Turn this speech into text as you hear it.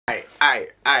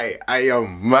I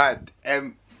am mad.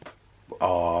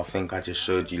 Oh, I think I just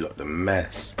showed you lot the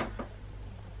mess.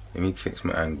 Let me fix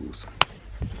my angles.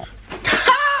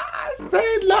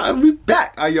 Saying nothing, we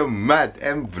back. I am mad.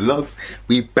 Mvlogs,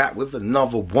 we back with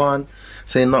another one.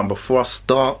 Saying nothing before I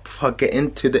start, before I get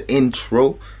into the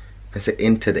intro. Let's say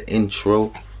into the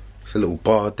intro. It's a little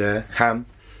bar there. Ham,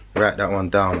 write that one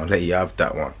down. I'll let you have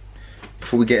that one.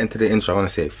 Before we get into the intro, I want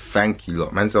to say thank you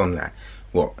lot. Man's on like,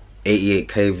 what,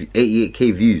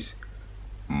 88k views.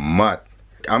 Mad.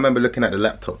 I remember looking at the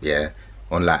laptop, yeah,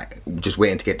 on like, just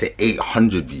waiting to get to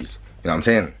 800 views. You know what I'm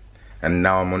saying? And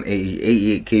now I'm on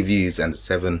 88k views and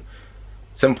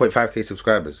 7.5k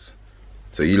subscribers.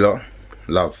 So you lot,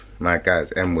 love my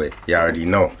guys, M-Way, you already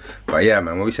know. But yeah,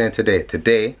 man, what we saying today?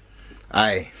 Today,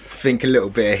 I think a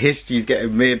little bit of history is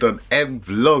getting made on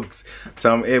Mvlogs.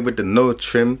 So I'm here with the no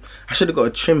trim. I should have got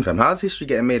a trim, fam. How's history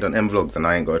getting made on Mvlogs and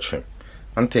I ain't got a trim?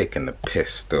 I'm taking the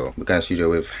piss though. We're going to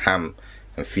studio with Ham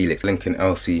and Felix. Linking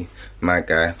LC, my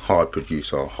guy, hard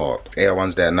producer, hard.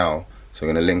 AR1's there now. So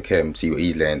we're gonna link him, see what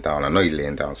he's laying down. I know he's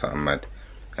laying down something mad.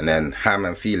 And then Ham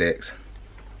and Felix,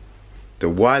 the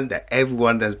one that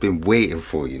everyone has been waiting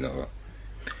for, you know.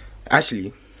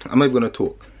 Actually, I'm not even gonna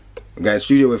talk. We're going to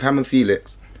studio with Ham and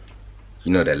Felix.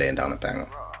 You know they're laying down a banger.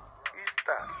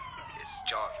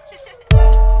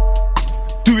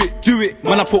 Do it,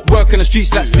 when I put work in the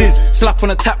streets like Stiz. Slap on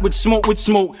a tap with smoke,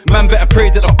 man better pray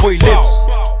that the boy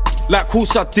lives. Like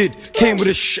course I did, came with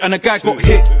a shh and a guy got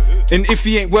hit. And if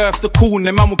he ain't worth the call,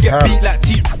 then man will get beat like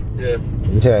T. Yeah.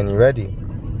 Yeah, and you ready?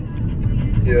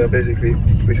 Yeah, basically.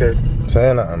 We said.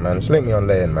 Say nothing, man. Just link me on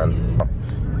laying, man.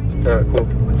 Alright, cool.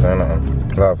 Say nothing.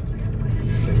 Love.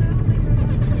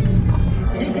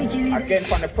 Again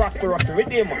from the prosperous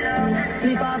rhythm. Alright,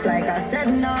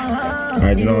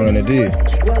 you know what I'm gonna do?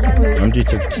 I'm due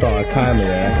to start a timer,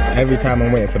 yeah? Every time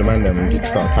I'm waiting for the man, I'm due to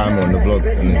start a timer on the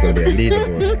vlogs, and there's gonna be a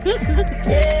leaderboard.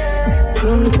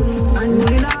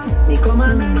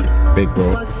 Big bro.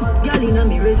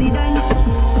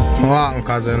 What happened,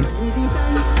 cousin? My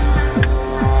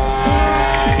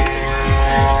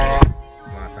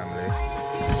family.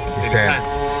 He said,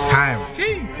 it's time.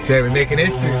 He said, we're making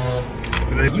history.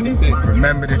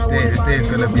 Remember this day. This day is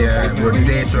going to be a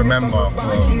day to remember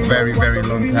for a very, very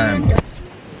long time.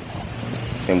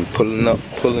 And we're pulling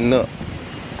up.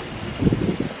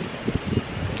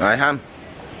 Alright, Ham.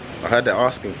 I heard they're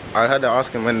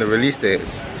asking when the release date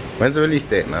is. When's the release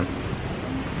date, man?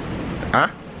 Huh?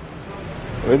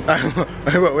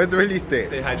 When's the release date?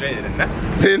 Stay hydrated and that.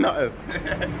 Say nothing.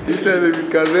 You telling me,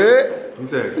 cousin? You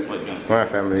said, my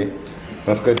family.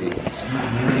 What's good, D?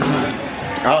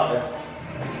 Out there.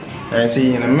 I see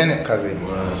you in a minute, cousin.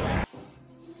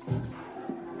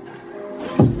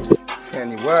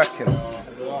 Saying you working.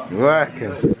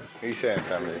 Working. What are you saying,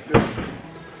 family?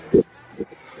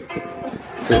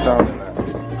 Say something like that.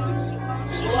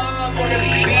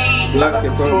 Lucky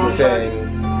probably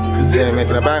saying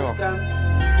making a banger.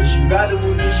 She got it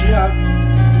with me, she happy.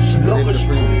 She know but she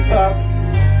call me pop.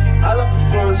 I like a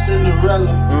foreign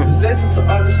Cinderella. Cause they tend to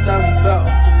understand me better.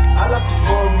 I like a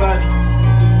foreign body.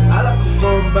 I like a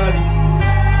firm body.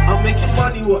 I'm making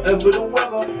money whatever the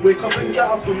weather. Wake up and get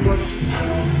up and run.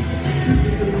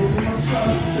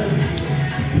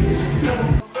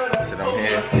 So I'm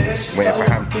here waiting for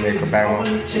Ham to make a banger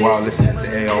while listening to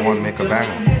AR1 make a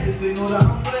banger.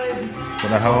 What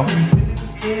the hell?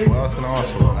 What else can I ask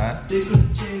for, man?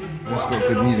 Just got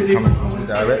good music coming from the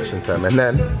direction to him. And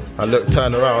then I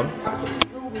turn around.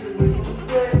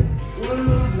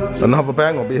 Another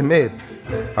banger being made.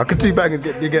 How can two bangers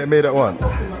be getting made at once?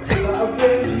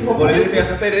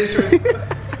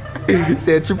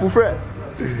 Say a triple threat.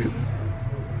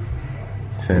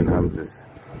 Saying I'm just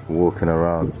walking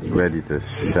around ready to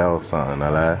shell something. I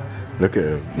like. Look at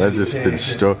him. That's just been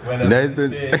strong. You know he's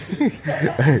been.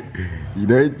 You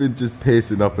know he's been just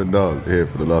pacing up and down here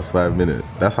for the last 5 minutes.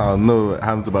 That's how I know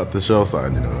Ham's about to shell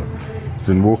something. You know, he's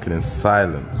been walking in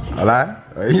silence. I lie.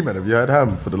 Hey man, have you heard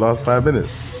Ham for the last 5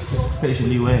 minutes?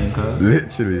 patiently waiting, cuz.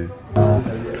 Literally.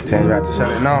 Change right to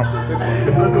shut it now.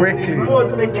 Quickly.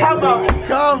 The camera.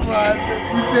 Come on.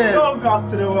 You said. Don't go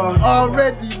to the world.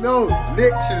 Already, no.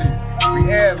 Literally. We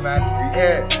here, man. We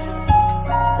here.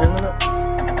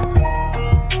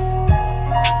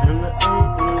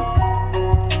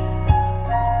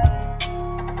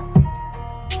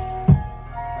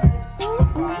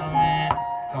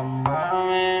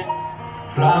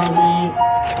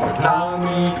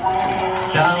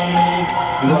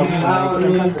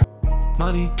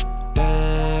 Money,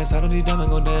 dance, I don't need them, I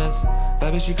gon' dance.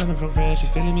 Bad bitch, she coming from France. She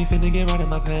feeling me, finna get right in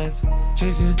my pants.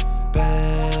 Chasing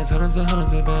bands, hundreds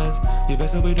of bands. You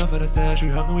best hope we done for the stash. We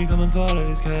hungry, we coming for all of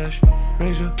this cash.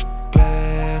 Raise your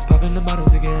glass, popping the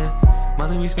bottles again.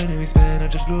 Money we spend, I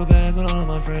just blew a bag on all of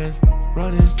my friends.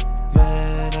 Running,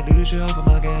 man, I do this shit off of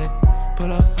my gang.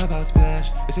 Pull up, how about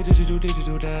splash? It's a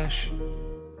digital dash.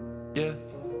 Yeah,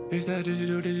 it's that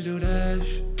digital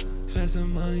dash. Spend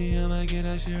some money, I might get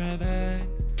that shit right back.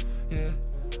 Yeah,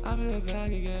 I'll be right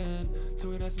back again.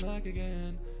 Two that smack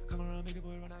again. Come around, make a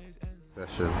boy run out his ends.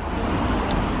 Session.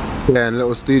 Yeah, and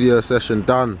little studio session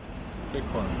done.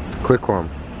 Quick one.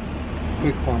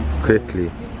 Quickly.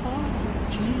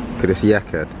 Look at this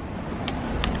yakhead.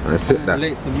 And sit there.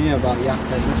 Relate to me about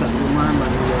yakhead. Look at my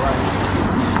man, you're right.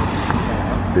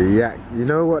 The yak. You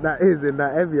know what that is in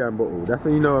that Evian bottle? That's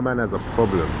when you know a man has a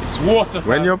problem. It's water,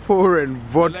 when you're pouring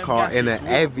vodka in an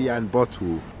Evian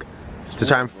bottle to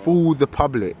try and fool the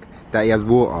public that he has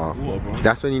water,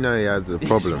 that's when you know he has a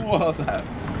problem.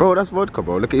 Bro, that's vodka,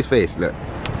 bro. Look at his face. Look.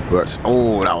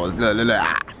 Oh, that was look.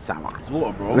 It's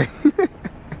water, bro.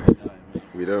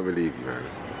 We don't believe you, man.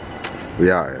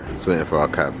 We out here, just waiting for our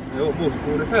cab.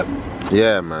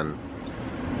 Yeah, man.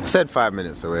 Said 5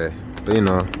 minutes away, but you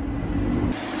know.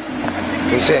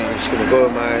 I'm saying I'm just gonna go,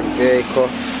 man. Bake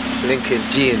off, linking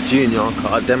G and Junior.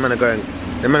 Cause them man are going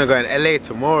LA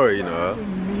tomorrow, you know.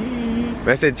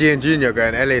 I said G and Junior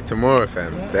going LA tomorrow,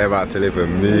 fam. They're about to live a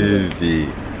movie.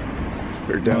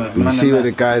 You see what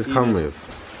the guys come with.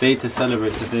 Day to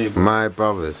celebrate today, bro. My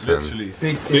brothers, fam. Literally.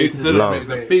 Big day to celebrate. It's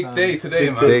a big day today,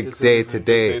 man. Big day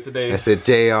today. I said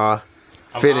JR.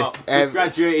 Finished. Just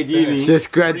graduated uni.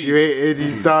 Just graduated.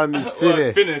 He's done. He's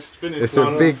finished. Finished. It's a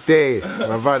big day.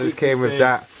 My brothers came with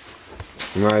that.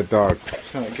 My dog.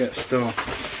 How it gets still.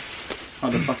 How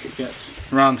the fuck it gets.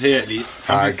 Around here at least.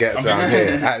 How it gets around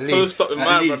here. At least. So stop with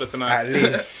my brother tonight. At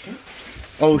least.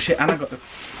 Oh shit, and I got the...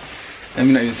 Let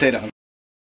me not even say that.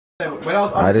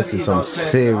 This is some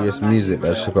serious music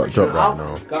that just got dropped right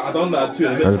now. I'm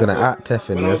gonna at Tef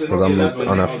in this because I'm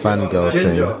on a fangirl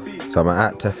thing. So I'm gonna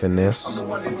at Tef in this.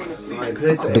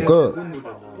 The good.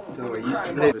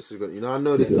 This is good. You know, I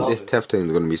know this Tef thing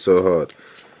is gonna be so hard.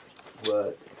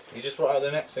 You just brought out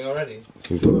the next thing already.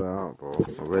 You brought that out, bro.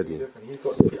 Already.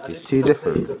 He's too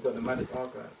different.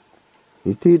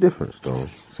 He's too different, still.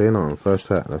 Say no, first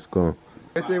track. Let's go.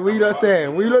 What you not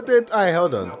saying? What you not doing? Alright,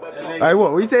 hold on. Alright,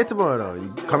 what you say tomorrow though? You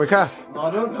coming calf? No,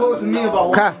 don't talk to me about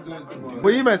what calf. I'm doing tomorrow.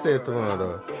 What you might say tomorrow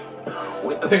though?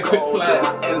 Take a quick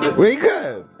flight. Where you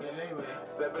going?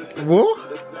 What?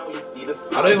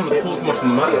 I don't even want to talk too much on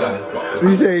the matter, guys. But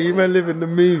You say you might live in the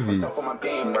movies. about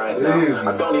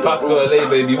to go to LA,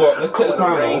 baby. What? Let's check the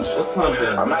time, bro. What's time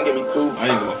then? I ain't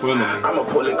got my phone on me.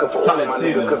 Something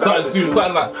soon.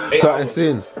 Something like 8 Something hours.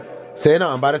 soon. Say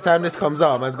nothing. By the time this comes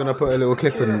out, man's gonna put a little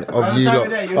clip in of you lot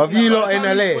in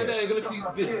LA. We're there, gonna see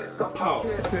this. Pow.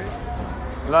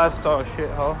 Lifestyle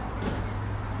shit, ho.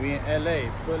 We in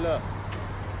LA. Pull up.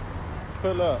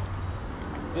 Pull up.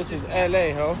 This is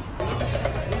LA, ho.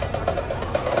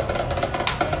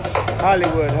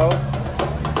 Hollywood, ho.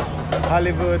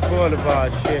 Hollywood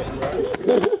Boulevard, shit.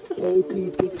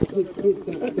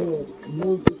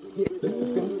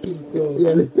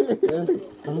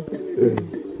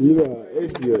 You are an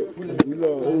idiot. You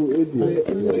are an idiot.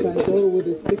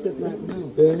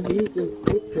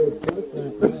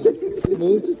 No,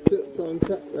 just took some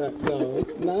track right now.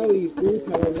 Now he's all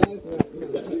paralyzed right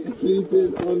now.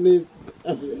 Sleeping on this.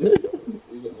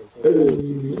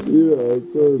 You are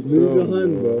so leave the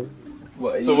hand, bro.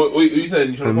 So what you said?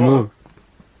 You trying to talk?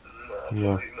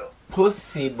 Yeah.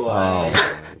 Pussy boy.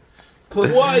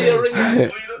 Why are you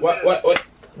ringing? What?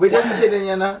 We're just chilling,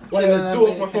 you know. Why you do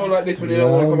off my phone like this when you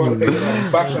don't want to come out of the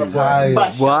picture? Bash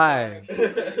up. Why?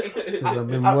 Because I've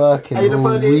been working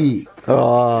all week.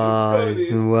 Oh, I've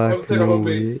been working all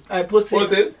week. Hey, pussy. What's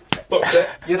this? Stop that.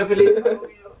 You're the police.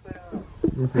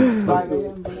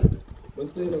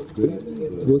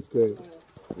 What's great?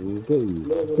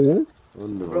 Yeah?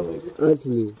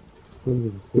 Actually,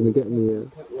 gonna get me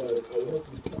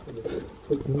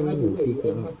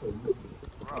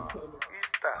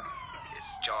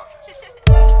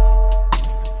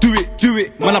Do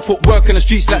it, man, I put work in the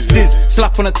streets like Stiz.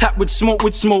 Slap on a tap with smoke,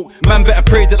 man better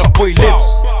pray that the boy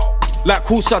lives. Like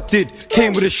course I did,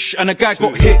 came with a and a guy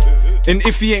got hit. And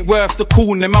if he ain't worth the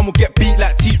call, then man will get beat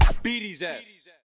like T. Beat his ass.